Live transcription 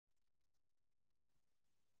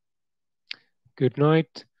Good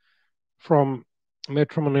night from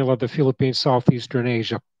Metro Manila, the Philippines, Southeastern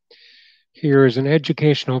Asia. Here is an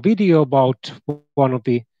educational video about one of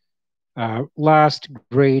the last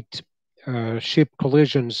great ship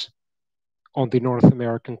collisions on the North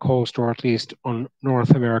American coast, or at least on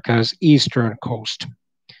North America's eastern coast,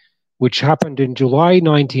 which happened in July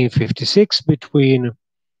 1956 between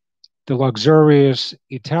the luxurious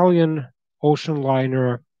Italian ocean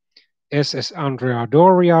liner SS Andrea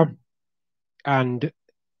Doria and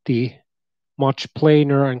the much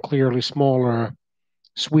plainer and clearly smaller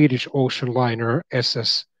Swedish ocean liner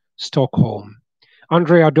SS Stockholm.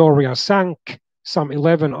 Andrea Doria sank some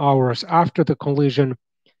 11 hours after the collision.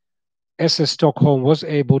 SS Stockholm was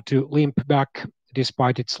able to limp back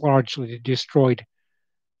despite its largely destroyed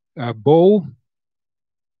bow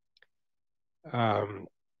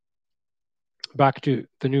back to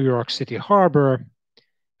the New York City harbor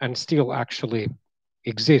and still actually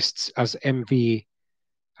exists as MV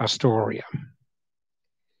Astoria.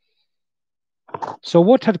 So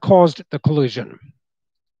what had caused the collision?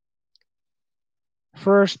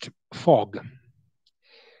 First, fog.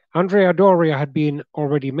 Andrea Doria had been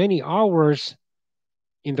already many hours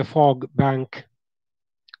in the fog bank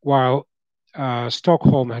while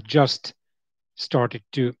Stockholm had just started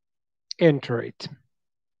to enter it.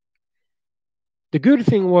 The good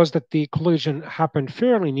thing was that the collision happened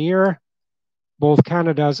fairly near both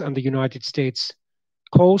Canada's and the United States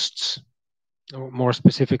coasts, or more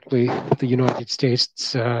specifically, the United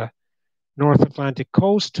States North Atlantic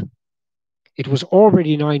coast. It was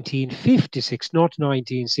already 1956, not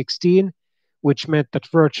 1916, which meant that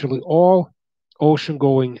virtually all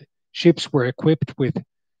ocean-going ships were equipped with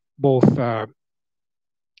both a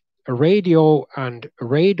radio and a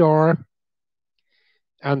radar,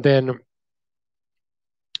 and then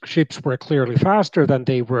ships were clearly faster than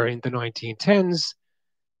they were in the 1910s.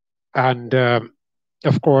 And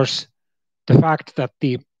of course, the fact that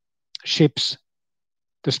the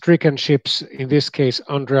stricken ships, in this case,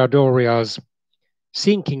 Andrea Doria's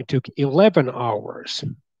sinking took 11 hours,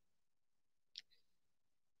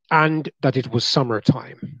 and that it was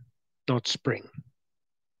summertime, not spring.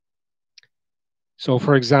 So,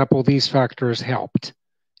 for example, these factors helped.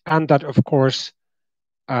 And that, of course,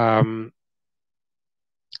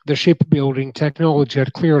 the shipbuilding technology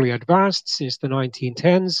had clearly advanced since the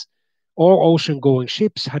 1910s. All ocean-going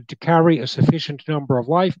ships had to carry a sufficient number of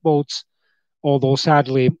lifeboats, although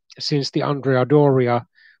sadly, since the Andrea Doria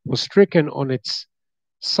was stricken on its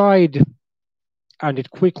side, and it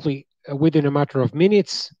quickly, within a matter of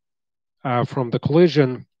minutes from the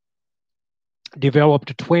collision, developed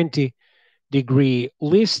a 20-degree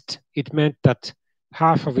list. It meant that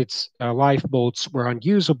half of its lifeboats were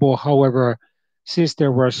unusable. However, since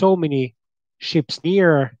there were so many ships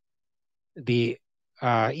near the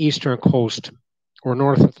eastern coast or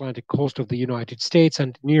North Atlantic coast of the United States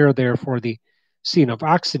and near, therefore, the scene of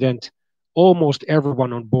accident, almost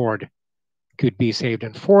everyone on board could be saved.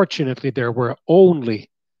 Unfortunately, there were only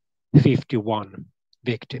 51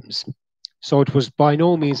 victims. So it was by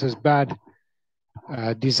no means as bad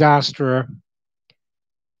a disaster,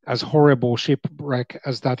 as horrible shipwreck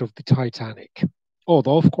as that of the Titanic,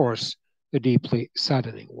 although, of course, a deeply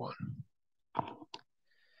saddening one.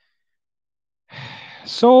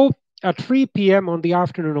 So at 3 p.m. on the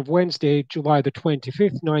afternoon of Wednesday, July the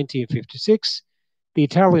 25th, 1956, the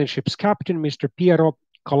Italian ship's captain, Mr. Piero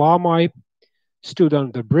Calamai, stood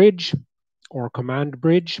on the bridge, or command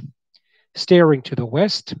bridge, staring to the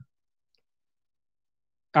west,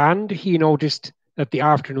 and he noticed that the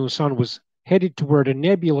afternoon sun was headed toward a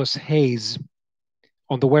nebulous haze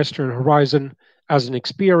on the western horizon. As an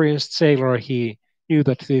experienced sailor, he knew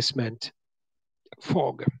that this meant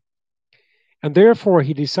fog. And therefore,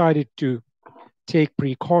 he decided to take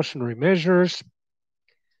precautionary measures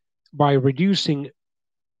by reducing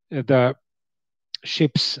the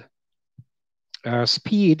ship's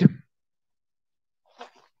speed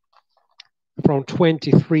from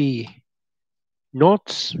 23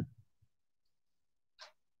 knots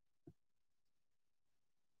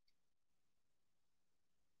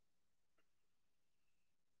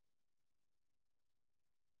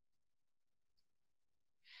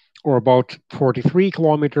or about 43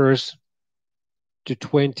 kilometers to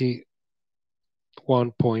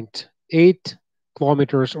 21.8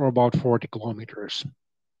 kilometers or about 40 kilometers.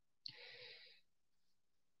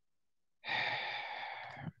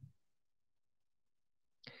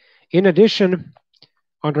 In addition,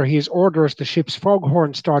 under his orders, the ship's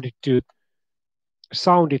foghorn started to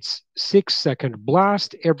sound its 6-second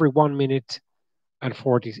blast every 1 minute and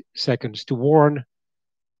 40 seconds to warn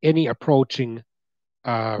any approaching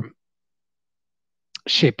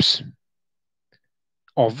ships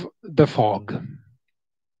of the fog.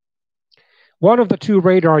 One of the two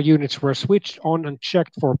radar units were switched on and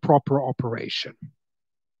checked for proper operation.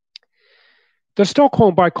 The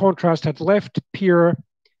Stockholm, by contrast, had left Pier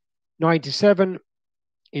 97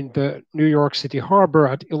 in the New York City harbor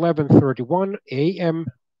at 11:31 a.m.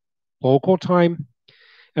 local time,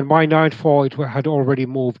 and by nightfall it had already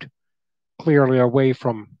moved clearly away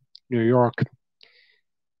from New York,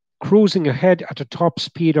 cruising ahead at a top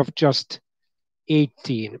speed of just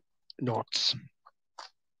 18 knots.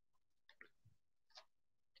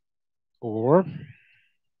 Or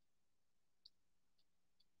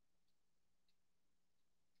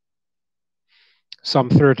some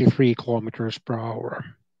 33 kilometers per hour.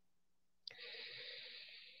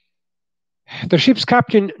 The ship's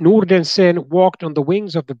captain, Nordensen, walked on the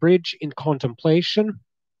wings of the bridge in contemplation.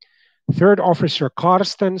 Third officer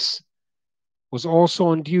Karstens was also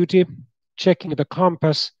on duty, checking the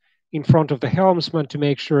compass in front of the helmsman to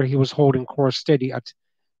make sure he was holding course steady at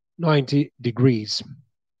 90 degrees.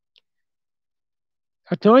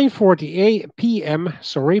 At 9:48 p.m.,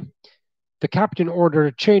 the captain ordered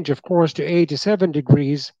a change of course to 87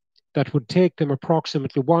 degrees that would take them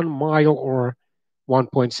approximately 1 mile or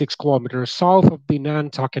 1.6 kilometers south of the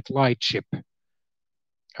Nantucket Lightship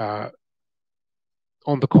on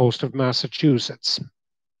the coast of Massachusetts.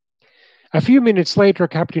 A few minutes later,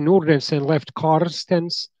 Captain Nordensen left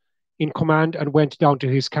Karstens in command and went down to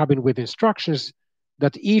his cabin with instructions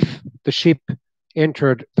that if the ship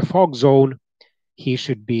entered the fog zone, he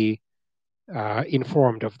should be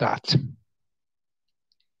informed of that.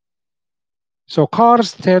 So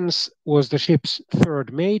Karstens was the ship's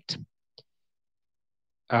third mate,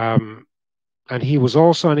 and he was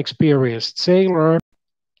also an experienced sailor.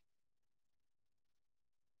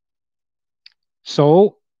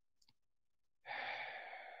 So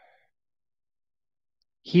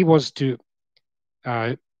he was to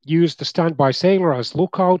use the standby sailor as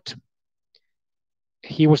lookout.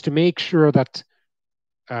 He was to make sure that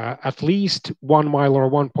at least 1 mile or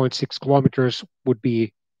 1.6 kilometers would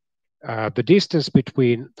be the distance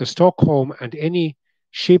between the Stockholm and any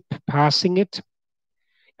ship passing it.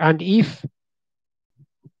 And if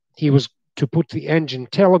he was to put the engine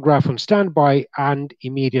telegraph on standby and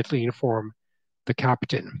immediately inform the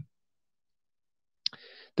captain.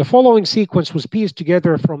 The following sequence was pieced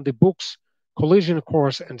together from the book's collision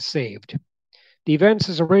course and saved. The events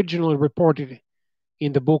as originally reported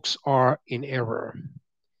in the books are in error.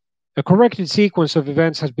 A corrected sequence of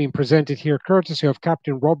events has been presented here courtesy of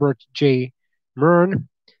Captain Robert J. Mern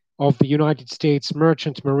of the United States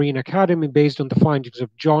Merchant Marine Academy based on the findings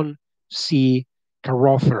of John C.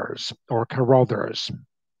 Carruthers.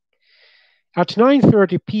 At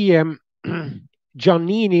 9:30 p.m.,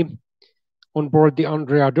 Giannini on board the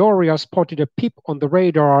Andrea Doria spotted a pip on the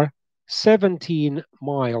radar 17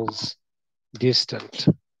 miles distant.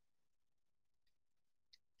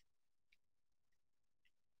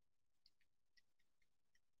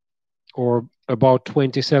 Or about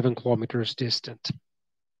 27 kilometers distant.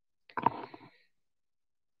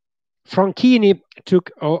 Franchini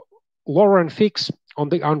took a Lauren fix on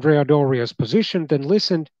the Andrea Doria's position, then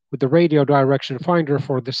listened with the radio direction finder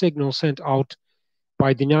for the signal sent out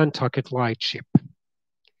by the Nantucket Lightship,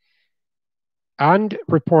 and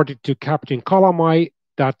reported to Captain Kalamai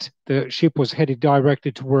that the ship was headed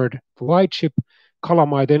directly toward the lightship.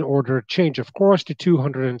 Kalamai then ordered change of course to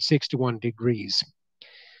 261 degrees.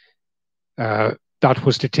 That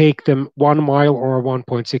was to take them 1 mile or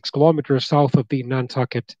 1.6 kilometers south of the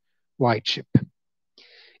Nantucket Lightship.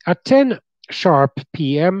 At 10 sharp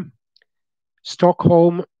p.m.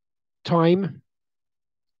 Stockholm time,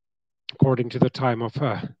 according to the time of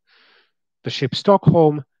the ship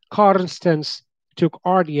Stockholm, Karstens took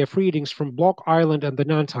RDF readings from Block Island and the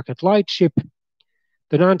Nantucket Lightship.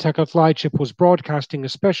 The Nantucket Lightship was broadcasting a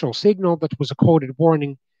special signal that was a coded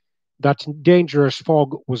warning that dangerous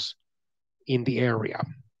fog was in the area.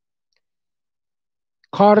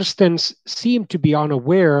 Karstens seemed to be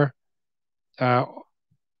unaware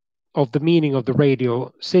of the meaning of the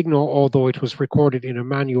radio signal, although it was recorded in a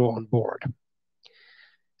manual on board.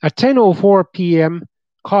 At 10:04 p.m.,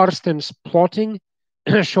 Karstens' plotting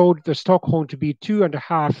showed the Stockholm to be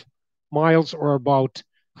 2.5 miles or about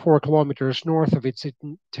 4 kilometers north of its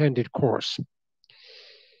intended course.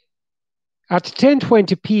 At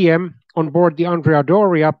 10:20 p.m., on board the Andrea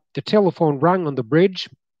Doria, the telephone rang on the bridge.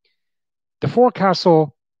 The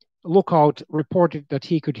forecastle lookout reported that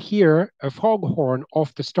he could hear a foghorn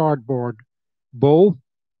off the starboard bow.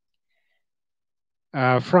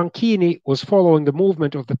 Franchini was following the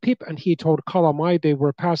movement of the pip, and he told Kalamai they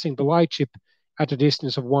were passing the lightship at a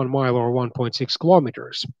distance of 1 mile or 1.6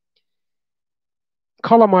 kilometers.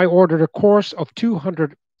 Kalamai ordered a course of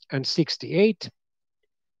 268,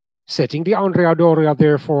 setting the Andrea Doria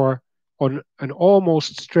therefore on an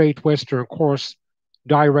almost straight western course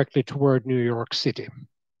directly toward New York City.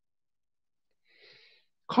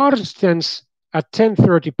 Carstens at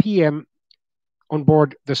 10:30 p.m. on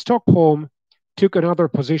board the Stockholm took another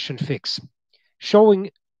position fix, showing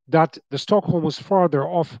that the Stockholm was farther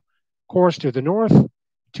off course to the north,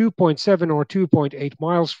 2.7 or 2.8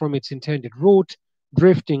 miles from its intended route,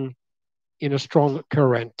 drifting in a strong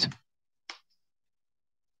current.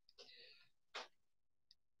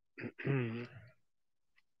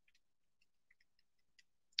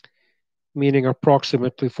 Meaning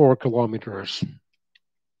approximately 4 kilometers.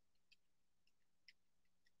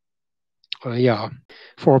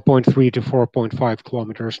 4.3 to 4.5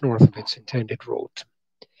 kilometers north of its intended route.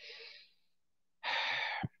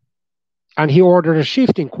 And he ordered a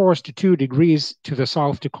shift in course to 2 degrees to the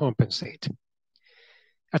south to compensate.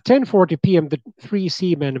 At 10:40 p.m., the 3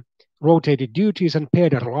 seamen rotated duties and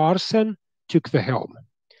Peder Larsen took the helm.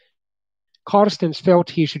 Carstens felt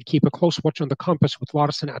he should keep a close watch on the compass with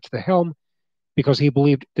Larsen at the helm because he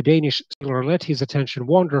believed the Danish sailor let his attention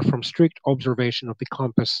wander from strict observation of the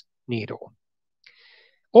compass needle.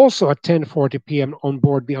 Also at 10:40 p.m. on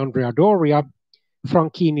board the Andrea Doria,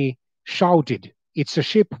 Franchini shouted, "It's a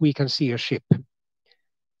ship, we can see a ship,"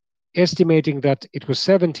 estimating that it was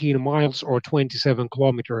 17 miles or 27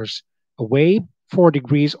 kilometers away, 4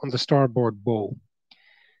 degrees on the starboard bow.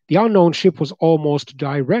 The unknown ship was almost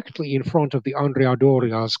directly in front of the Andrea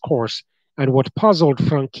Doria's course, and what puzzled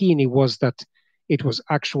Franchini was that it was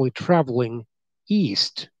actually traveling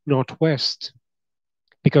east, not west,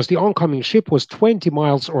 because the oncoming ship was 20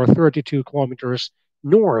 miles or 32 kilometers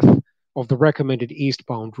north of the recommended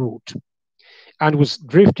eastbound route and was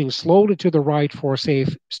drifting slowly to the right for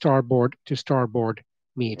safe starboard to starboard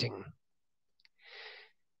meeting.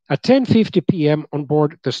 At 10:50 p.m. on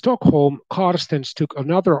board the Stockholm, Carstens took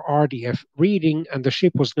another RDF reading and the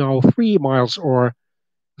ship was now 3 miles or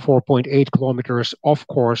 4.8 kilometers off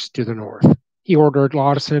course to the north. He ordered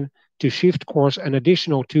Larsen to shift course an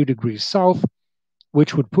additional 2 degrees south,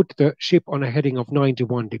 which would put the ship on a heading of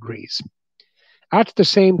 91 degrees. At the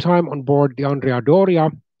same time on board the Andrea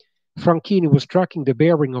Doria, Franchini was tracking the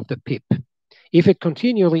bearing of the pip. If it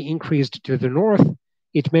continually increased to the north,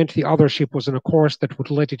 it meant the other ship was on a course that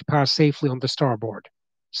would let it pass safely on the starboard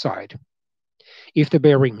side. If the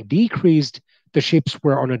bearing decreased, the ships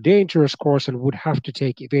were on a dangerous course and would have to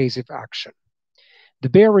take evasive action. The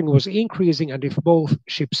bearing was increasing, and if both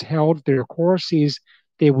ships held their courses,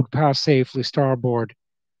 they would pass safely starboard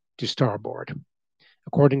to starboard.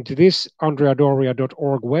 According to this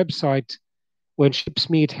andreadoria.org website, when ships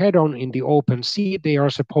meet head-on in the open sea, they are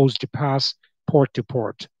supposed to pass port to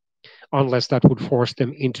port, unless that would force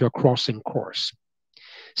them into a crossing course.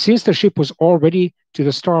 Since the ship was already to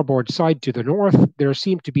the starboard side to the north, there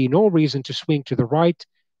seemed to be no reason to swing to the right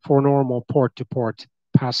for normal port-to-port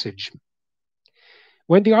passage.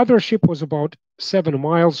 When the other ship was about 7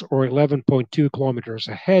 miles or 11.2 kilometers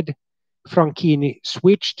ahead, Franchini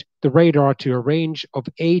switched the radar to a range of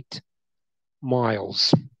 8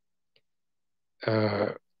 miles.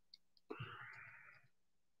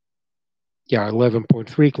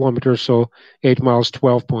 11.3 kilometers, so 8 miles,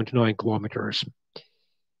 12.9 kilometers.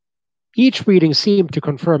 Each reading seemed to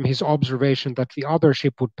confirm his observation that the other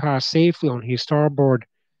ship would pass safely on his starboard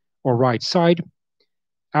or right side.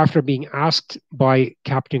 After being asked by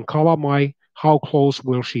Captain Kalamai, how close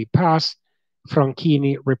will she pass,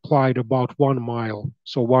 Franchini replied about 1 mile,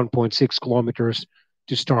 so 1.6 kilometers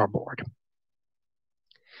to starboard.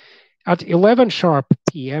 At 11 sharp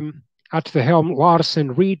p.m., at the helm,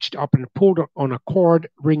 Larsen reached up and pulled on a cord,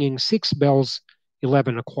 ringing 6 bells,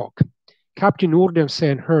 11 o'clock. Captain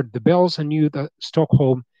Nordensen heard the bells and knew that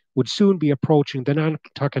Stockholm would soon be approaching the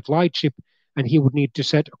Nantucket lightship and he would need to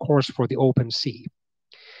set a course for the open sea.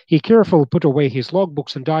 He carefully put away his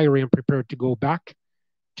logbooks and diary and prepared to go back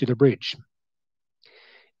to the bridge.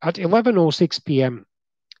 At 11:06 p.m.,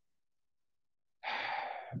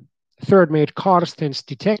 third mate Carstens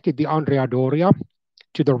detected the Andrea Doria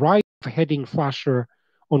to the right of a heading flasher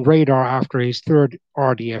on radar after his third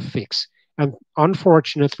RDF fix, and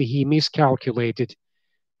unfortunately he miscalculated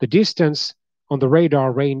the distance on the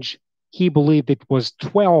radar range. He believed it was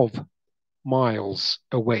 12 miles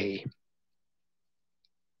away,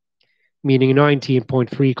 meaning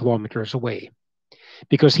 19.3 kilometers away,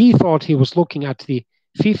 because he thought he was looking at the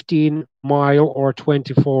 15 mile or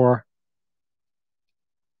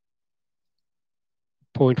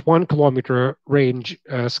 24.1 kilometer range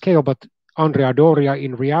scale, but Andrea Doria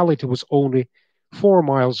in reality was only 4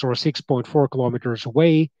 miles or 6.4 kilometers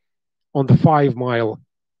away, on the 5-mile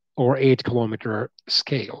or 8-kilometer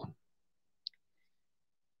scale.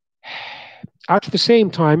 At the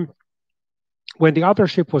same time, when the other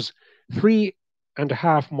ship was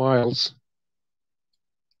 3.5 miles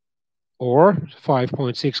or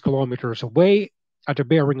 5.6 kilometers away at a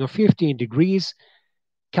bearing of 15 degrees,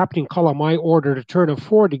 Captain Kalamai ordered a turn of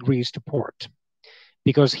 4 degrees to port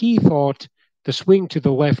because he thought the swing to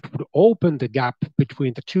the left would open the gap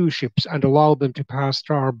between the two ships and allow them to pass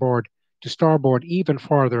starboard to starboard even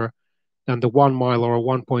farther than the 1 mile or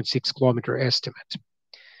 1.6 kilometer estimate.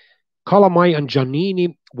 Kalamai and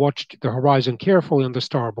Giannini watched the horizon carefully on the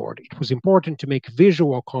starboard. It was important to make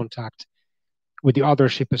visual contact with the other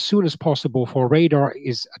ship as soon as possible, for radar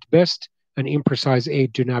is at best an imprecise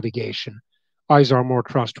aid to navigation. Eyes are more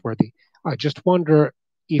trustworthy. I just wonder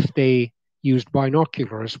if they used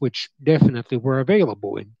binoculars, which definitely were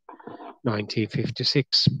available in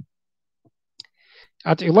 1956.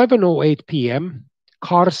 At 11:08 p.m.,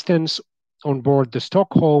 Carstens on board the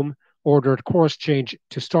Stockholm ordered course change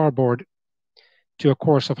to starboard to a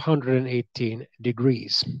course of 118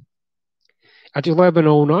 degrees. At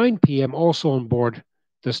 11:09 p.m., also on board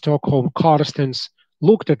the Stockholm, Carstens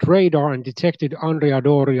looked at radar and detected Andrea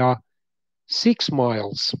Doria 6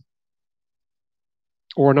 miles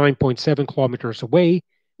or 9.7 kilometers away,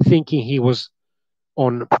 thinking he was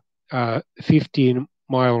on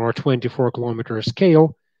 15-mile or 24-kilometer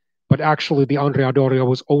scale, but actually the Andrea Doria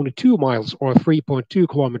was only 2 miles or 3.2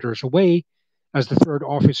 kilometers away, as the third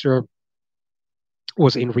officer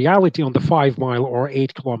was in reality on the 5-mile or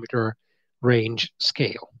 8-kilometer range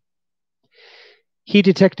scale. He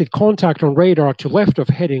detected contact on radar to left of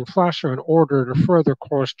heading flasher and ordered a further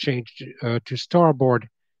course change to starboard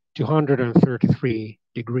to 133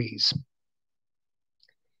 degrees.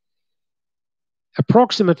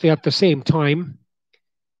 Approximately at the same time,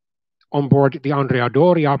 on board the Andrea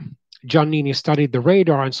Doria, Giannini studied the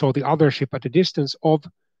radar and saw the other ship at a distance of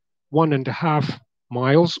 1.5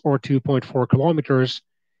 miles or 2.4 kilometers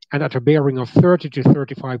and at a bearing of 30 to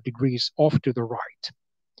 35 degrees off to the right.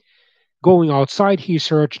 Going outside, he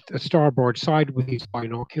searched the starboard side with his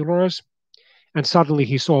binoculars, and suddenly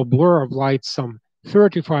he saw a blur of light some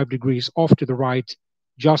 35 degrees off to the right,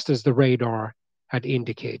 just as the radar had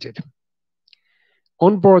indicated.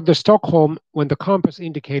 On board the Stockholm, when the compass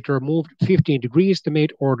indicator moved 15 degrees, the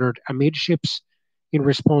mate ordered amidships. In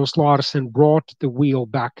response, Larsen brought the wheel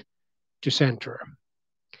back to center.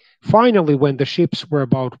 Finally, when the ships were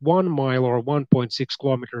about 1 mile or 1.6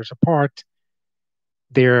 kilometers apart,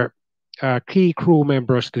 their key crew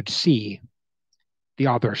members could see the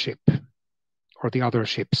other ship or the other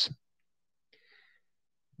ships,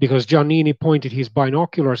 because Giannini pointed his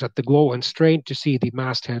binoculars at the glow and strained to see the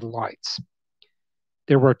masthead lights.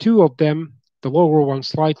 There were 2 of them, the lower one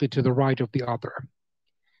slightly to the right of the other.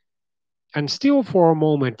 And still for a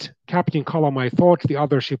moment, Captain Kalamai thought the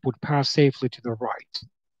other ship would pass safely to the right.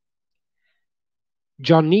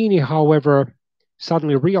 Giannini, however,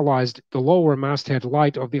 suddenly realized the lower masthead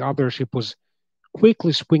light of the other ship was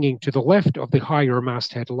quickly swinging to the left of the higher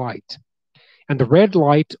masthead light. And the red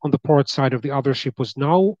light on the port side of the other ship was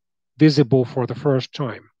now visible for the first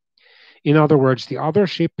time. In other words, the other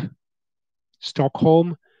ship,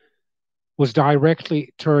 Stockholm, was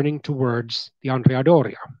directly turning towards the Andrea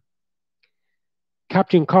Doria.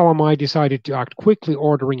 Captain Kalamai decided to act quickly,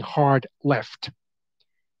 ordering hard left.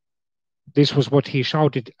 This was what he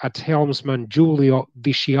shouted at helmsman Giulio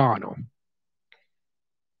Viciano.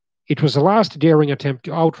 It was a last daring attempt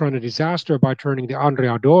to outrun a disaster by turning the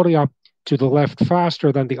Andrea Doria to the left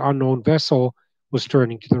faster than the unknown vessel was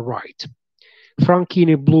turning to the right.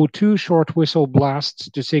 Franchini blew 2 short whistle blasts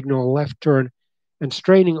to signal a left turn, and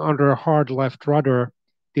straining under a hard left rudder,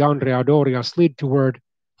 the Andrea Doria slid toward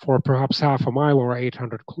for perhaps half a mile or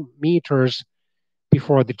 800 meters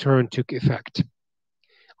before the turn took effect.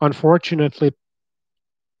 Unfortunately,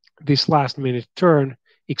 this last-minute turn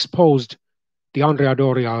exposed the Andrea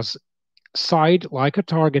Doria's side like a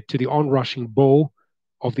target to the onrushing bow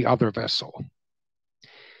of the other vessel.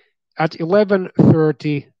 At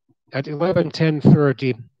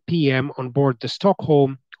 11:10:30 p.m. on board the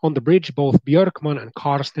Stockholm, on the bridge, both Björkman and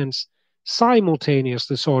Carstens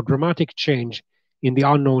simultaneously saw a dramatic change in the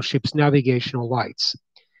unknown ship's navigational lights,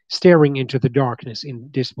 staring into the darkness in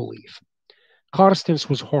disbelief. Carstens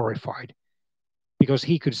was horrified because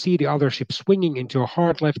he could see the other ship swinging into a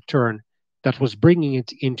hard left turn that was bringing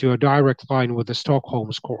it into a direct line with the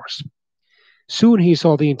Stockholm's course. Soon he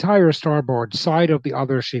saw the entire starboard side of the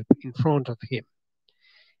other ship in front of him,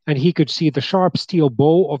 and he could see the sharp steel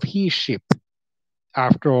bow of his ship.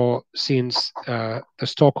 After all, since the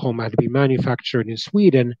Stockholm had been manufactured in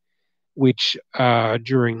Sweden, which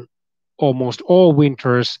during almost all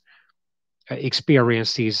winters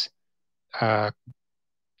experiences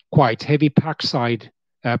quite heavy pack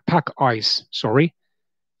ice,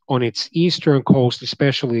 on its eastern coast,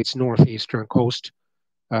 especially its northeastern coast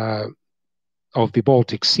of the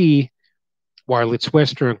Baltic Sea, while its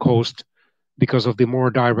western coast, because of the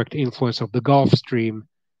more direct influence of the Gulf Stream,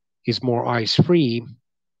 is more ice-free.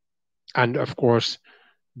 And of course,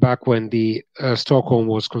 back when the Stockholm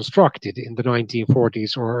was constructed in the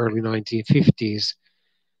 1940s or early 1950s,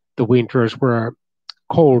 the winters were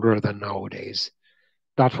colder than nowadays.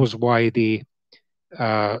 That was why the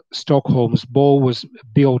Stockholm's bow was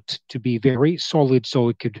built to be very solid so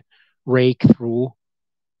it could rake through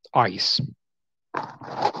ice.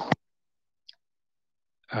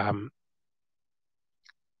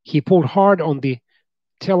 He pulled hard on the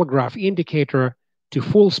telegraph indicator to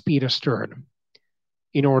full speed astern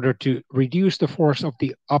in order to reduce the force of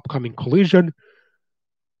the upcoming collision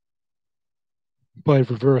by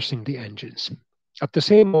reversing the engines. At the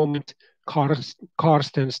same moment,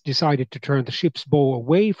 Carstens decided to turn the ship's bow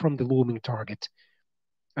away from the looming target,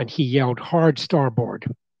 and he yelled hard starboard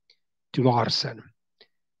to Larsen,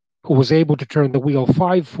 who was able to turn the wheel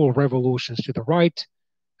 5 full revolutions to the right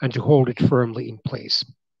and to hold it firmly in place.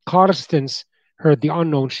 Carstens heard the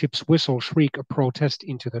unknown ship's whistle shriek a protest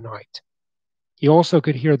into the night. He also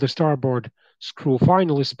could hear the starboard screw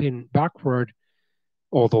finally spin backward,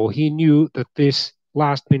 although he knew that this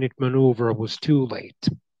last-minute maneuver was too late.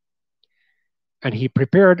 And he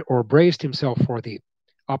prepared or braced himself for the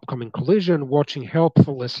upcoming collision, watching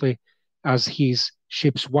helplessly as his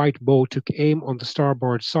ship's white bow took aim on the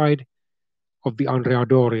starboard side of the Andrea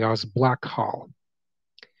Doria's black hull.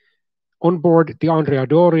 On board the Andrea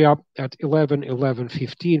Doria at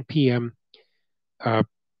 11:15 p.m., the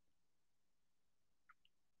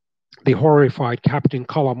horrified Captain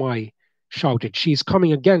Kalamai shouted, "She's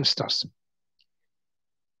coming against us."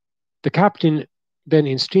 The captain then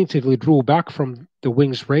instinctively drew back from the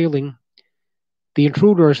wing's railing. The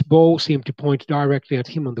intruder's bow seemed to point directly at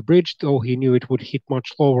him on the bridge, though he knew it would hit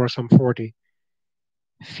much lower, some 40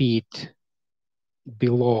 feet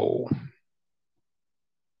below,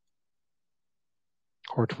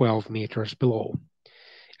 or 12 meters below.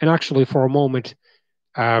 And actually, for a moment,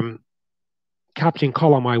 Captain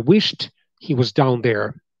Kalamai wished he was down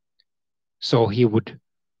there so he would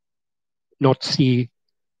not see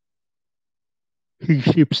his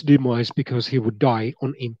ship's demise, because he would die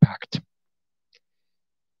on impact.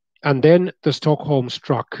 And then the Stockholm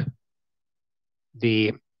struck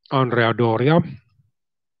the Andrea Doria.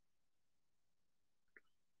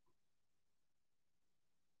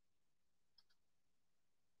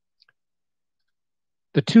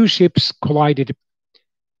 The two ships collided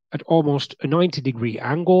at almost a 90-degree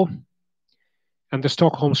angle, and the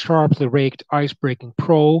Stockholm sharply raked ice-breaking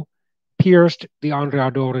prow pierced the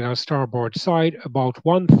Andrea Doria's starboard side about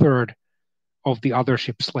 1/3 of the other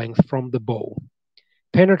ship's length from the bow,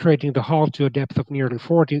 penetrating the hull to a depth of nearly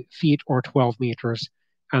 40 feet or 12 meters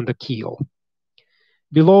and the keel.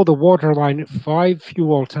 Below the waterline, 5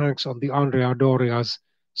 fuel tanks on the Andrea Doria's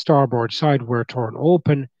starboard side were torn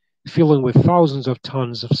open, filling with thousands of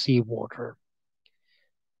tons of seawater.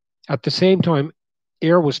 At the same time,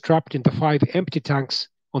 air was trapped in the 5 empty tanks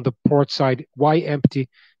on the port side. Why empty?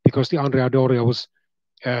 Because the Andrea Doria was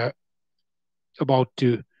about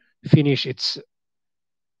to finish its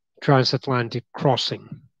transatlantic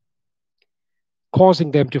crossing,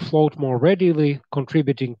 causing them to float more readily,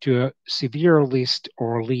 contributing to a severe list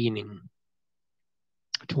or leaning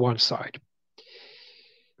to one side.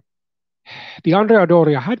 The Andrea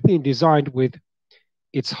Doria had been designed with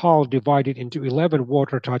its hull divided into 11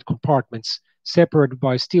 watertight compartments, separated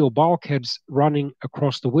by steel bulkheads running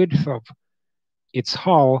across the width of its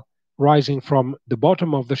hull, rising from the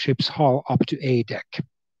bottom of the ship's hull up to A deck.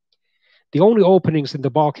 The only openings in the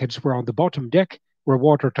bulkheads were on the bottom deck, where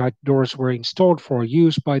watertight doors were installed for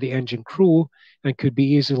use by the engine crew and could be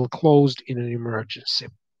easily closed in an emergency.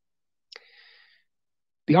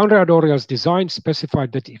 The Andrea Doria's design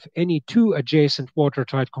specified that if any 2 adjacent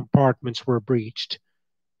watertight compartments were breached,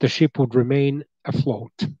 the ship would remain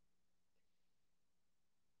afloat.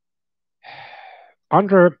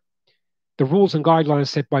 Under the rules and guidelines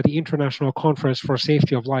set by the International Conference for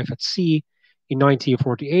Safety of Life at Sea in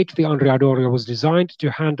 1948, the Andrea Doria was designed to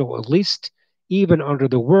handle a list even under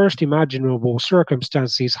the worst imaginable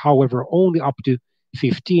circumstances, however, only up to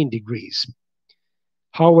 15 degrees.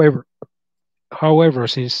 However,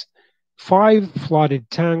 since 5 flooded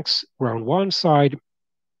tanks were on one side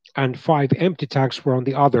and 5 empty tanks were on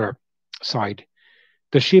the other side,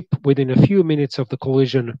 the ship, within a few minutes of the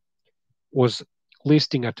collision, was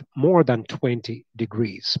listing at more than 20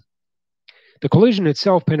 degrees. The collision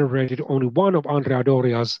itself penetrated only one of Andrea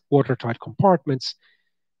Doria's watertight compartments,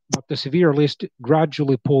 but the severe list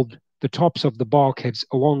gradually pulled the tops of the bulkheads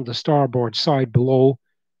along the starboard side below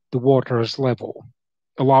the water's level,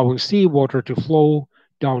 allowing seawater to flow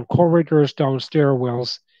down corridors, down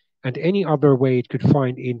stairwells, and any other way it could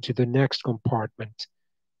find into the next compartment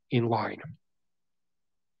in line.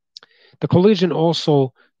 The collision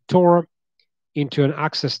also tore into an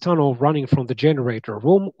access tunnel running from the generator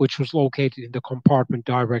room, which was located in the compartment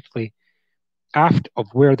directly aft of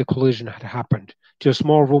where the collision had happened, to a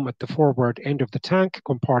small room at the forward end of the tank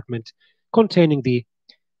compartment containing the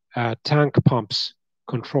tank pumps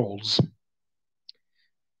controls.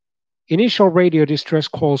 Initial radio distress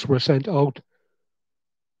calls were sent out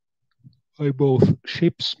by both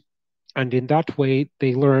ships, and in that way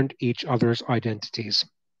they learned each other's identities.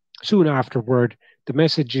 Soon afterward, the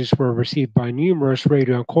messages were received by numerous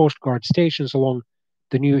radio and Coast Guard stations along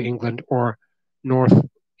the New England or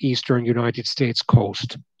northeastern United States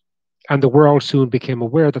coast, and the world soon became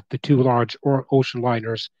aware that the two large ocean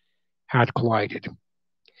liners had collided.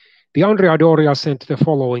 The Andrea Doria sent the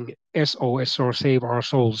following SOS or Save Our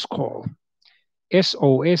Souls call.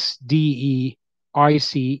 SOS DEICEH.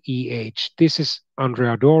 This is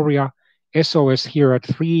Andrea Doria. SOS here at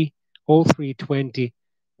 3:03:20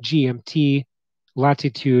 GMT,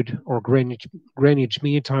 latitude or Greenwich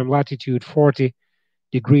Mean Time, latitude 40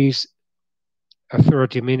 degrees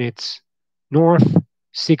 30 minutes north,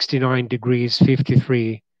 69 degrees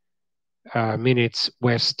 53 minutes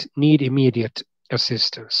west. Need immediate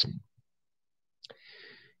assistance.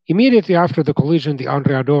 Immediately after the collision, the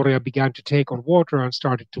Andrea Doria began to take on water and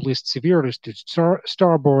started to list severely to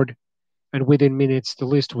starboard, and within minutes the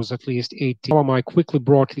list was at least 80. Calamai quickly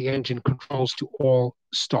brought the engine controls to all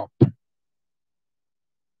stop.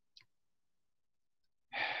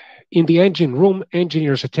 In the engine room,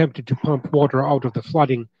 engineers attempted to pump water out of the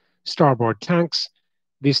flooding starboard tanks.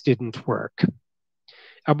 This didn't work.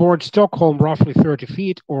 Aboard Stockholm, roughly 30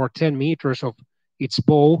 feet or 10 meters of its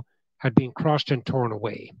bow had been crushed and torn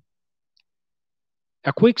away.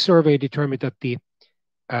 A quick survey determined that the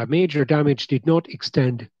major damage did not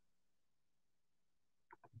extend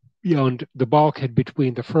beyond the bulkhead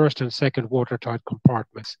between the first and second watertight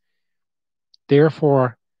compartments.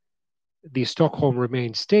 Therefore, the Stockholm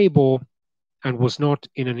remained stable and was not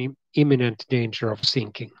in an imminent danger of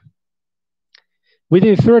sinking.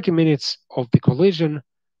 Within 30 minutes of the collision,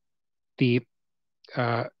 the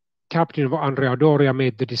captain of Andrea Doria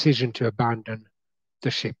made the decision to abandon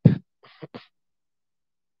the ship.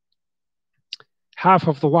 Half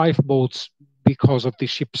of the lifeboats, because of the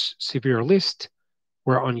ship's severe list,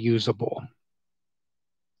 were unusable.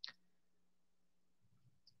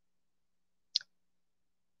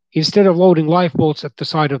 Instead of loading lifeboats at the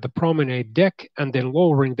side of the promenade deck and then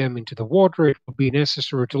lowering them into the water, it would be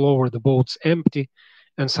necessary to lower the boats empty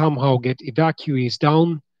and somehow get evacuees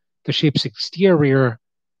down the ship's exterior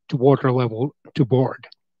to water level to board,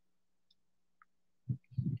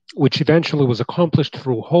 which eventually was accomplished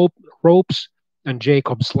through ropes and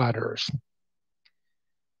Jacob's ladders.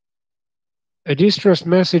 A distress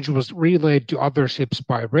message was relayed to other ships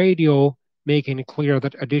by radio, making it clear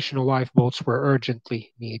that additional lifeboats were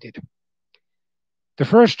urgently needed. The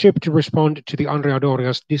first ship to respond to the Andrea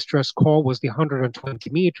Doria's distress call was the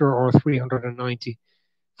 120-meter or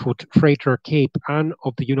 390-foot freighter Cape Ann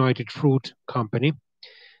of the United Fruit Company,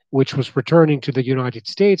 which was returning to the United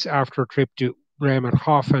States after a trip to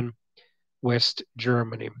Bremerhaven, West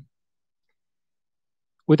Germany.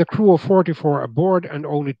 With a crew of 44 aboard and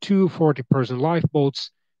only two 40-person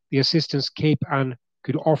lifeboats, the assistance Cape Ann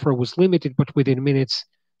could offer was limited, but within minutes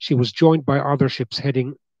she was joined by other ships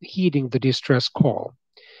heeding the distress call.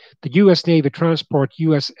 The U.S. Navy transport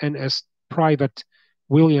USNS Private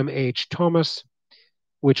William H. Thomas,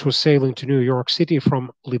 which was sailing to New York City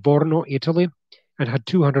from Livorno, Italy, and had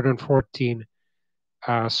 214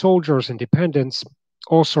 soldiers and dependents,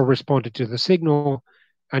 also responded to the signal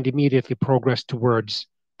and immediately progressed towards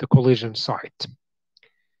the collision site.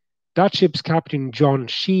 That ship's captain, John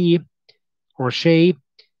Shea,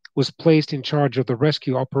 was placed in charge of the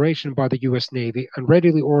rescue operation by the U.S. Navy and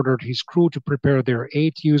readily ordered his crew to prepare their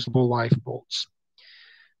 8 usable lifeboats.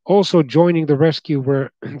 Also joining the rescue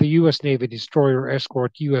were the U.S. Navy destroyer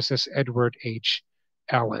escort USS Edward H.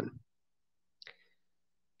 Allen.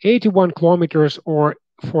 81 kilometers or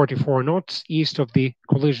 44 knots east of the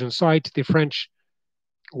collision site, the French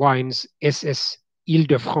line's SS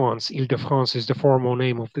Ile-de-France, Ile-de-France is the formal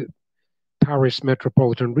name of the Paris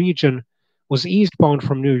metropolitan region, was eastbound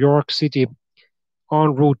from New York City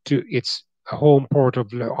en route to its home port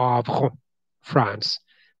of Le Havre, France.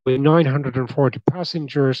 with 940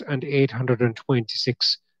 passengers and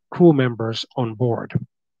 826 crew members on board.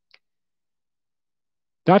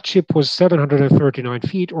 That ship was 739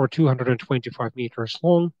 feet or 225 meters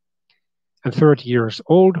long and 30 years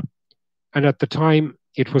old, and at the time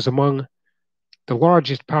it was among the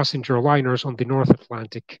largest passenger liners on the North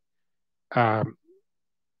Atlantic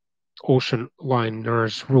ocean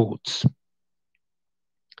liners routes.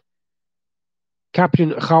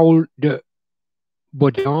 Captain Raoul de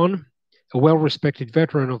Baudin, a well-respected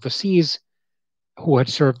veteran of the seas who had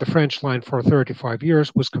served the French line for 35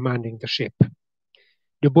 years, was commanding the ship.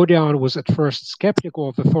 De Baudin was at first skeptical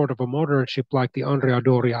of the thought of a modern ship like the Andrea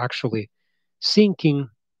Doria actually sinking,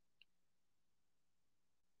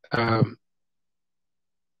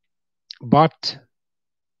 but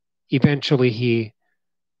eventually he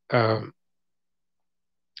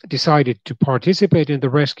decided to participate in the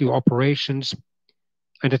rescue operations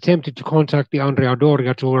and attempted to contact the Andrea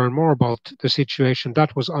Doria to learn more about the situation.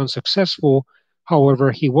 That was unsuccessful.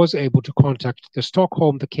 However, he was able to contact the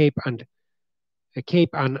Stockholm, the Cape and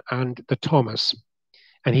the Thomas,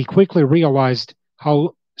 and he quickly realized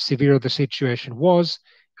how severe the situation was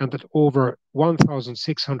and that over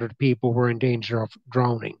 1,600 people were in danger of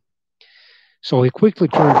drowning. So he quickly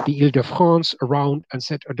turned the Ile-de-France around and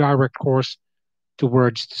set a direct course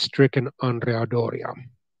towards the stricken Andrea Doria.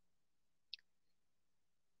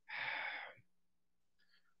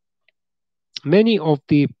 Many of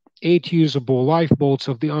the 8 usable lifeboats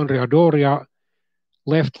of the Andrea Doria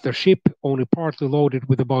left the ship only partly loaded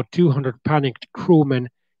with about 200 panicked crewmen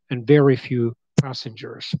and very few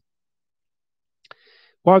passengers.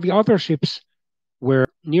 While the other ships were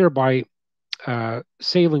nearby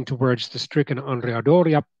sailing towards the stricken Andrea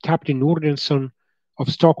Doria, Captain Nordensson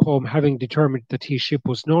of Stockholm, having determined that his ship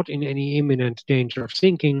was not in any imminent danger of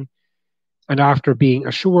sinking, and after being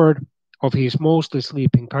assured of his mostly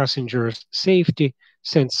sleeping passengers' safety,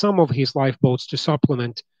 sent some of his lifeboats to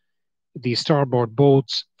supplement the starboard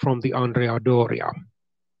boats from the Andrea Doria.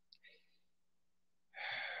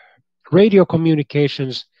 Radio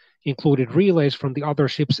communications included relays from the other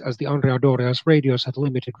ships as the Andrea Doria's radios had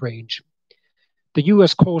limited range. The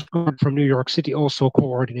US Coast Guard from New York City also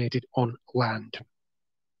coordinated on land.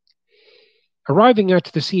 Arriving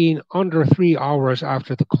at the scene under 3 hours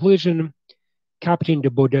after the collision, Captain de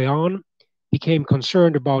Baudin became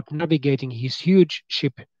concerned about navigating his huge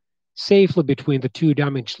ship safely between the 2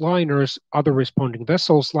 damaged liners, other responding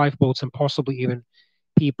vessels, lifeboats, and possibly even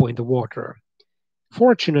people in the water.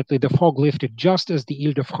 Fortunately, the fog lifted just as the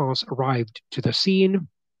Ile-de-France arrived to the scene,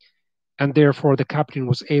 and therefore the captain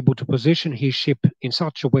was able to position his ship in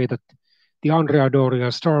such a way that the Andrea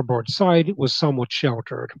Doria's starboard side was somewhat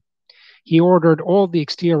sheltered. He ordered all the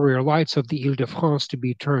exterior lights of the Ile-de-France to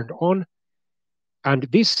be turned on, and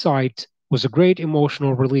this sight was a great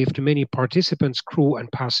emotional relief to many participants, crew, and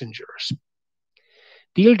passengers.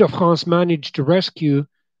 The Ile-de-France managed to rescue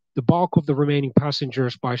the bulk of the remaining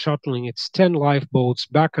passengers by shuttling its 10 lifeboats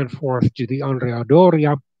back and forth to the Andrea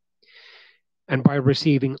Doria, and by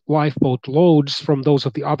receiving lifeboat loads from those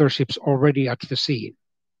of the other ships already at the scene,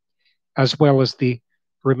 as well as the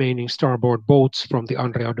remaining starboard boats from the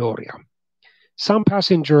Andrea Doria. Some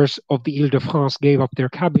passengers of the Ile-de-France gave up their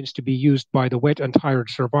cabins to be used by the wet and tired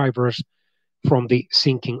survivors from the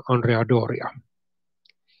sinking Andrea Doria.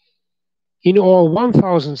 In all,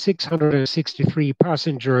 1,663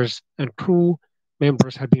 passengers and crew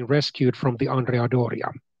members had been rescued from the Andrea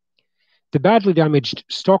Doria. The badly damaged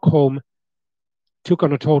Stockholm took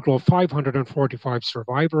on a total of 545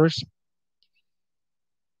 survivors.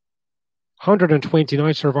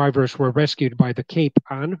 129 survivors were rescued by the Cape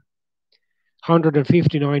Ann,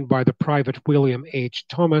 159 by the private William H.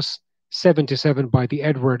 Thomas, 77 by the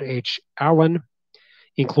Edward H. Allen,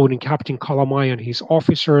 including Captain Calamai and his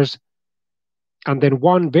officers, and then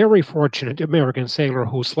one very fortunate American sailor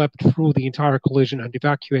who slept through the entire collision and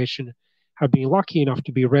evacuation had been lucky enough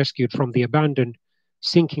to be rescued from the abandoned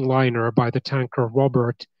sinking liner by the tanker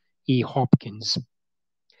Robert E. Hopkins.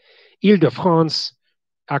 Ile-de-France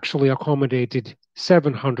actually accommodated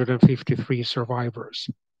 753 survivors.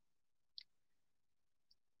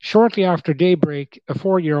 Shortly after daybreak, a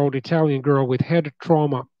 4-year-old Italian girl with head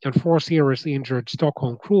trauma and 4 seriously injured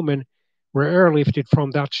Stockholm crewmen were airlifted from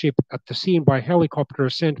that ship at the scene by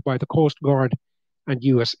helicopters sent by the Coast Guard and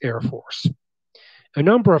US Air Force. A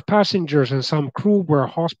number of passengers and some crew were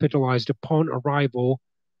hospitalized upon arrival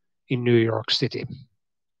in New York City.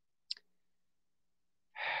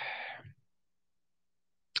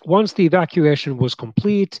 Once the evacuation was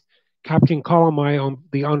complete, Captain Calamai on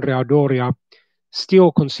the Andrea Doria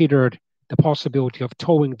still considered the possibility of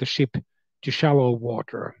towing the ship to shallow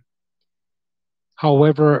water.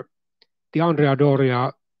 However, the Andrea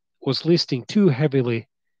Doria was listing too heavily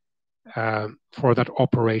for that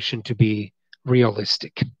operation to be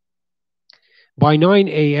realistic. By 9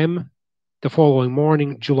 a.m. the following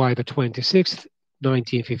morning, July the 26th,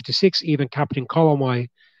 1956, even Captain Kalomai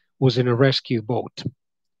was in a rescue boat.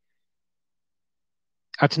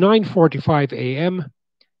 At 9:45 a.m.,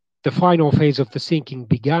 the final phase of the sinking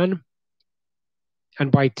began,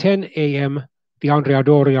 and by 10 a.m., the Andrea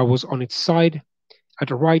Doria was on its side at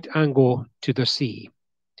a right angle to the sea.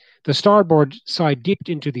 The starboard side dipped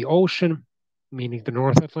into the ocean, meaning the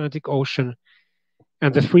North Atlantic Ocean,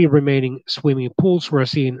 and the 3 remaining swimming pools were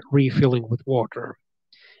seen refilling with water.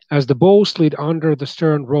 As the bow slid under, the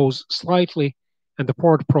stern rose slightly, and the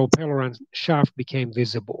port propeller and shaft became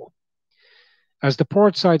visible. As the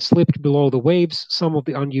port side slipped below the waves, some of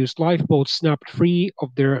the unused lifeboats snapped free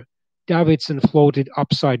of their davits and floated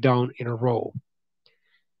upside down in a row.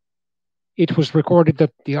 It was recorded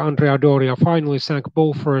that the Andrea Doria finally sank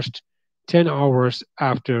bow first 10 hours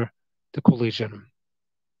after the collision.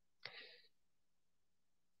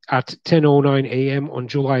 At 10:09 a.m. on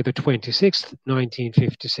July the 26th,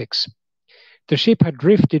 1956. The ship had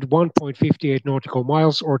drifted 1.58 nautical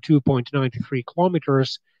miles or 2.93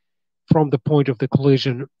 kilometers from the point of the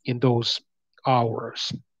collision in those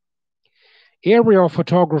hours. Aerial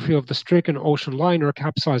photography of the stricken ocean liner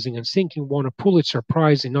capsizing and sinking won a Pulitzer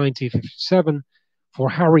Prize in 1957 for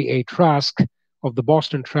Harry A. Trask of the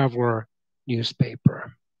Boston Traveler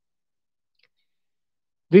newspaper.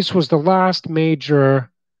 This was the last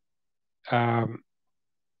major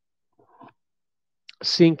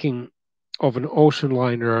sinking of an ocean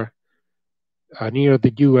liner near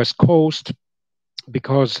the US coast,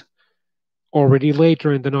 because already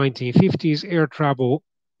later in the 1950s, air travel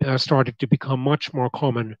started to become much more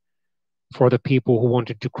common for the people who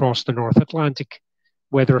wanted to cross the North Atlantic,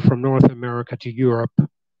 whether from North America to Europe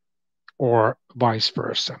or vice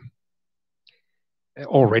versa.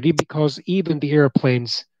 Already because even the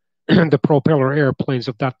airplanes, the propeller airplanes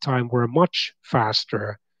of that time were much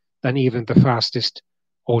faster than even the fastest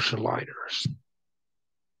ocean liners.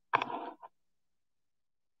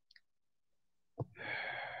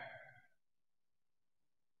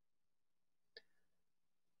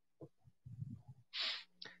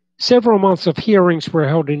 Several months of hearings were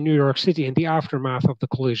held in New York City in the aftermath of the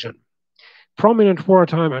collision. Prominent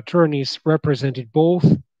wartime attorneys represented both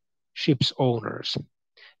ships' owners.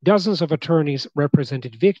 Dozens of attorneys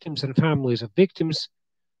represented victims and families of victims.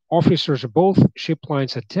 Officers of both ship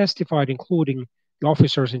lines had testified, including the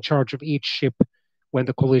officers in charge of each ship when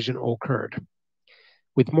the collision occurred,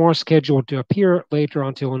 with more scheduled to appear later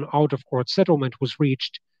until an out-of-court settlement was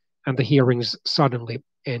reached and the hearings suddenly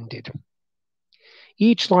ended.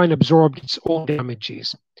 Each line absorbed its own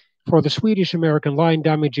damages. For the Swedish-American line,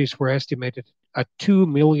 damages were estimated at $2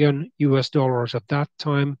 million at that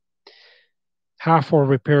time, half for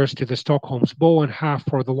repairs to the Stockholm's bow and half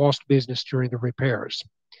for the lost business during the repairs.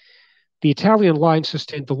 The Italian line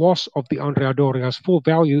sustained the loss of the Andrea Doria's full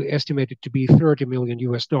value, estimated to be $30 million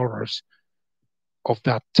of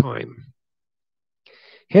that time.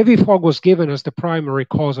 Heavy fog was given as the primary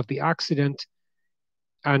cause of the accident,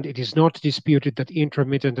 and it is not disputed that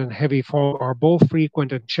intermittent and heavy fog are both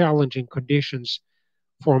frequent and challenging conditions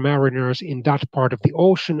for mariners in that part of the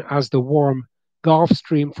ocean, as the warm Gulf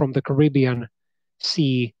Stream from the Caribbean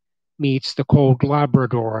Sea meets the cold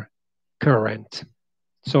Labrador Current.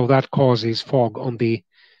 So that causes fog on the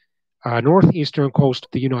northeastern coast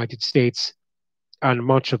of the United States and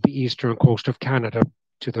much of the eastern coast of Canada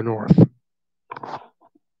to the north.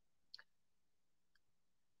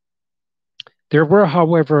 There were,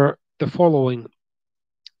 however, the following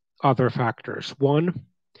other factors. One,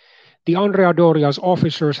 the Andrea Doria's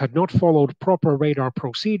officers had not followed proper radar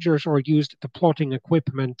procedures or used the plotting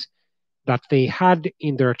equipment that they had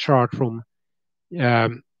in their chart room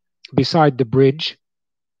beside the bridge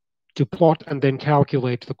to plot and then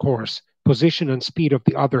calculate the course, position, and speed of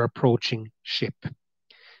the other approaching ship.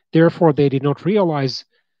 Therefore, they did not realize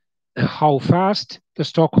how fast the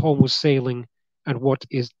Stockholm was sailing and what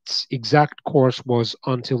its exact course was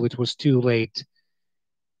until it was too late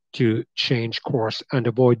to change course and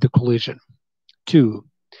avoid the collision. 2.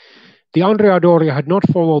 The Andrea Doria had not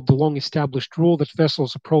followed the long-established rule that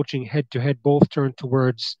vessels approaching head-to-head both turn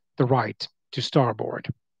towards the right, to starboard.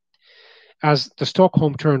 As the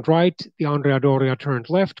Stockholm turned right, the Andrea Doria turned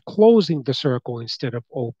left, closing the circle instead of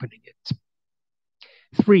opening it.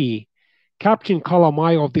 3. Captain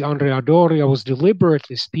Kalomai of the Andrea Doria was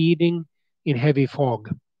deliberately speeding in heavy fog,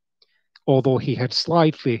 although he had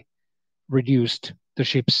slightly reduced the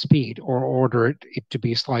ship's speed or ordered it to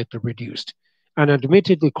be slightly reduced. an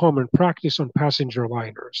admittedly common practice on passenger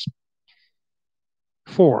liners.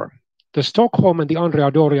 4. The Stockholm and the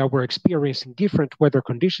Andrea Doria were experiencing different weather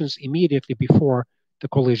conditions immediately before the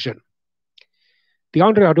collision. The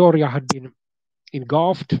Andrea Doria had been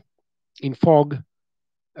engulfed in fog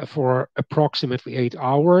for approximately 8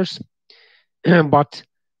 hours, but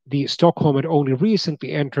the Stockholm had only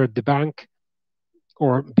recently entered the bank,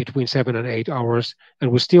 or between 7 and 8 hours,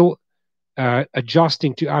 and was still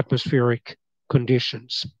adjusting to atmospheric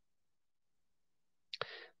conditions.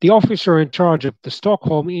 The officer in charge of the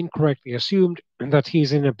Stockholm incorrectly assumed that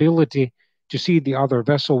his inability to see the other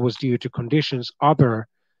vessel was due to conditions other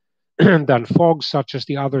than fog, such as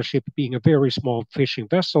the other ship being a very small fishing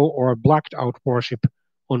vessel or a blacked out warship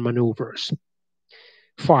on maneuvers.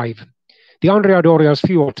 5. The Andrea Doria's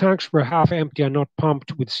fuel tanks were half empty and not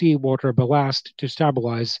pumped with seawater ballast to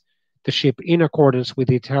stabilize the ship in accordance with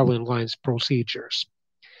the Italian line's procedures.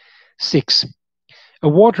 6. A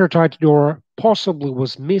watertight door possibly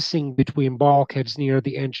was missing between bulkheads near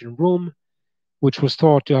the engine room, which was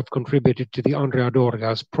thought to have contributed to the Andrea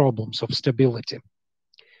Doria's problems of stability.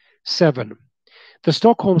 7. The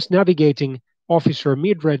Stockholm's navigating officer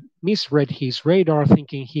misread his radar,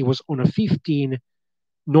 thinking he was on a 15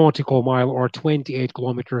 nautical mile or 28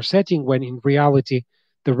 kilometer setting, when in reality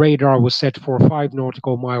the radar was set for 5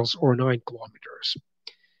 nautical miles or 9 kilometers.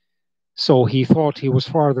 So he thought he was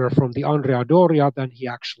farther from the Andrea Doria than he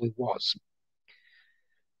actually was.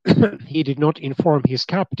 He did not inform his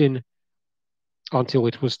captain until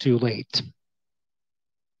it was too late.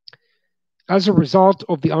 As a result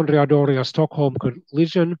of the Andrea Doria Stockholm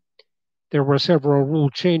collision, there were several rule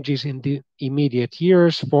changes in the immediate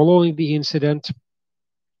years following the incident.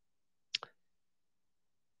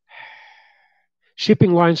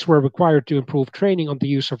 Shipping lines were required to improve training on the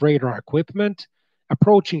use of radar equipment.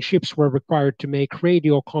 Approaching ships were required to make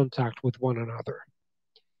radio contact with one another.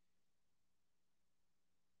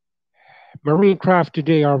 Marine craft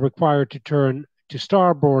today are required to turn to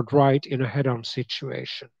starboard right in a head-on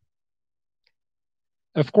situation.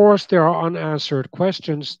 Of course, there are unanswered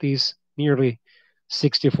questions these nearly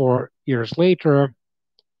 64 years later.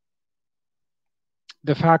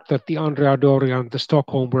 The fact that the Andrea Doria and the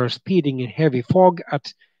Stockholm were speeding in heavy fog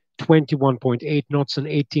at 21.8 knots and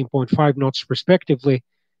 18.5 knots respectively,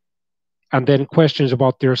 and then questions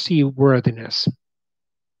about their seaworthiness.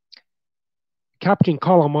 Captain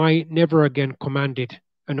Calamai never again commanded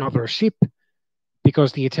another ship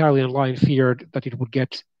because the Italian line feared that it would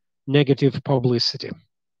get negative publicity.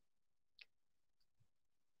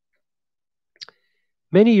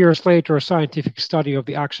 Many years later, a scientific study of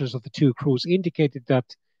the actions of the two crews indicated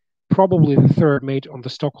that probably the third mate on the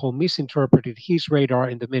Stockholm misinterpreted his radar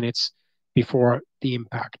in the minutes before the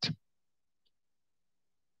impact.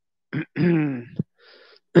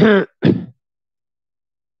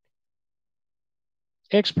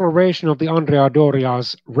 Exploration of the Andrea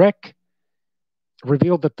Doria's wreck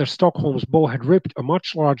revealed that the Stockholm's bow had ripped a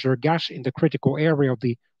much larger gash in the critical area of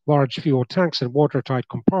the large fuel tanks and watertight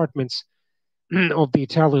compartments of the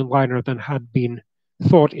Italian liner than had been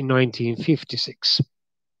thought in 1956.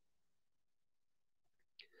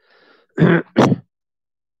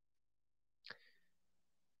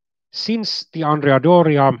 Since the Andrea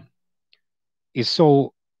Doria is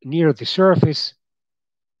so near the surface,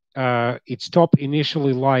 its top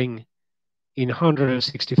initially lying in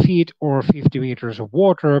 160 feet or 50 meters of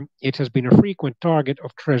water, it has been a frequent target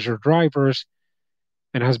of treasure divers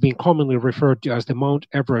and has been commonly referred to as the Mount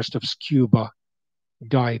Everest of scuba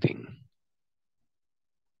diving.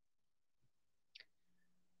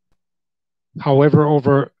 However,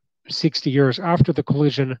 over 60 years after the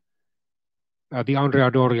collision, the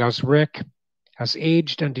Andrea Doria's wreck has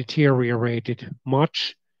aged and deteriorated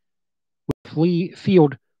much, with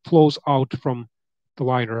field flows out from the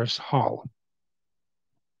liner's hull.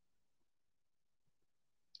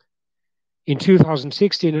 In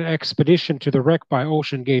 2016, an expedition to the wreck by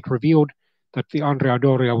OceanGate revealed that the Andrea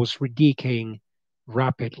Doria was decaying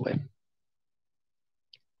rapidly.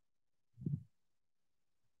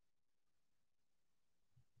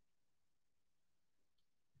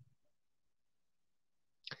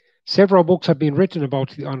 Several books have been written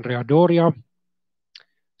about the Andrea Doria,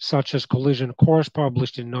 such as Collision Course,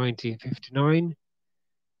 published in 1959.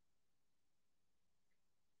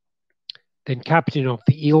 Then Captain of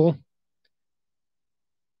the Ill,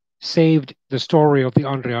 Saved the Story of the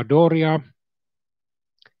Andrea Doria,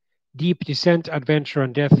 Deep Descent, Adventure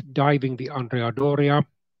and Death, Diving the Andrea Doria,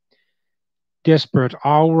 Desperate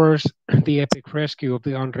Hours, The Epic Rescue of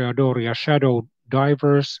the Andrea Doria Shadow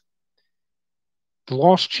Divers, The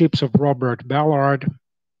Lost Ships of Robert Ballard,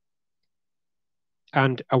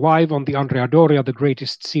 and Alive on the Andrea Doria, the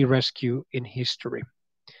greatest sea rescue in history.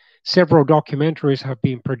 Several documentaries have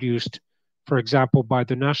been produced, for example, by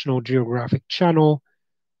the National Geographic Channel,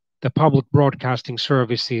 the public broadcasting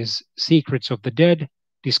services Secrets of the Dead,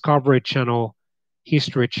 Discovery Channel,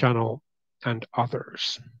 History Channel, and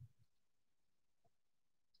others.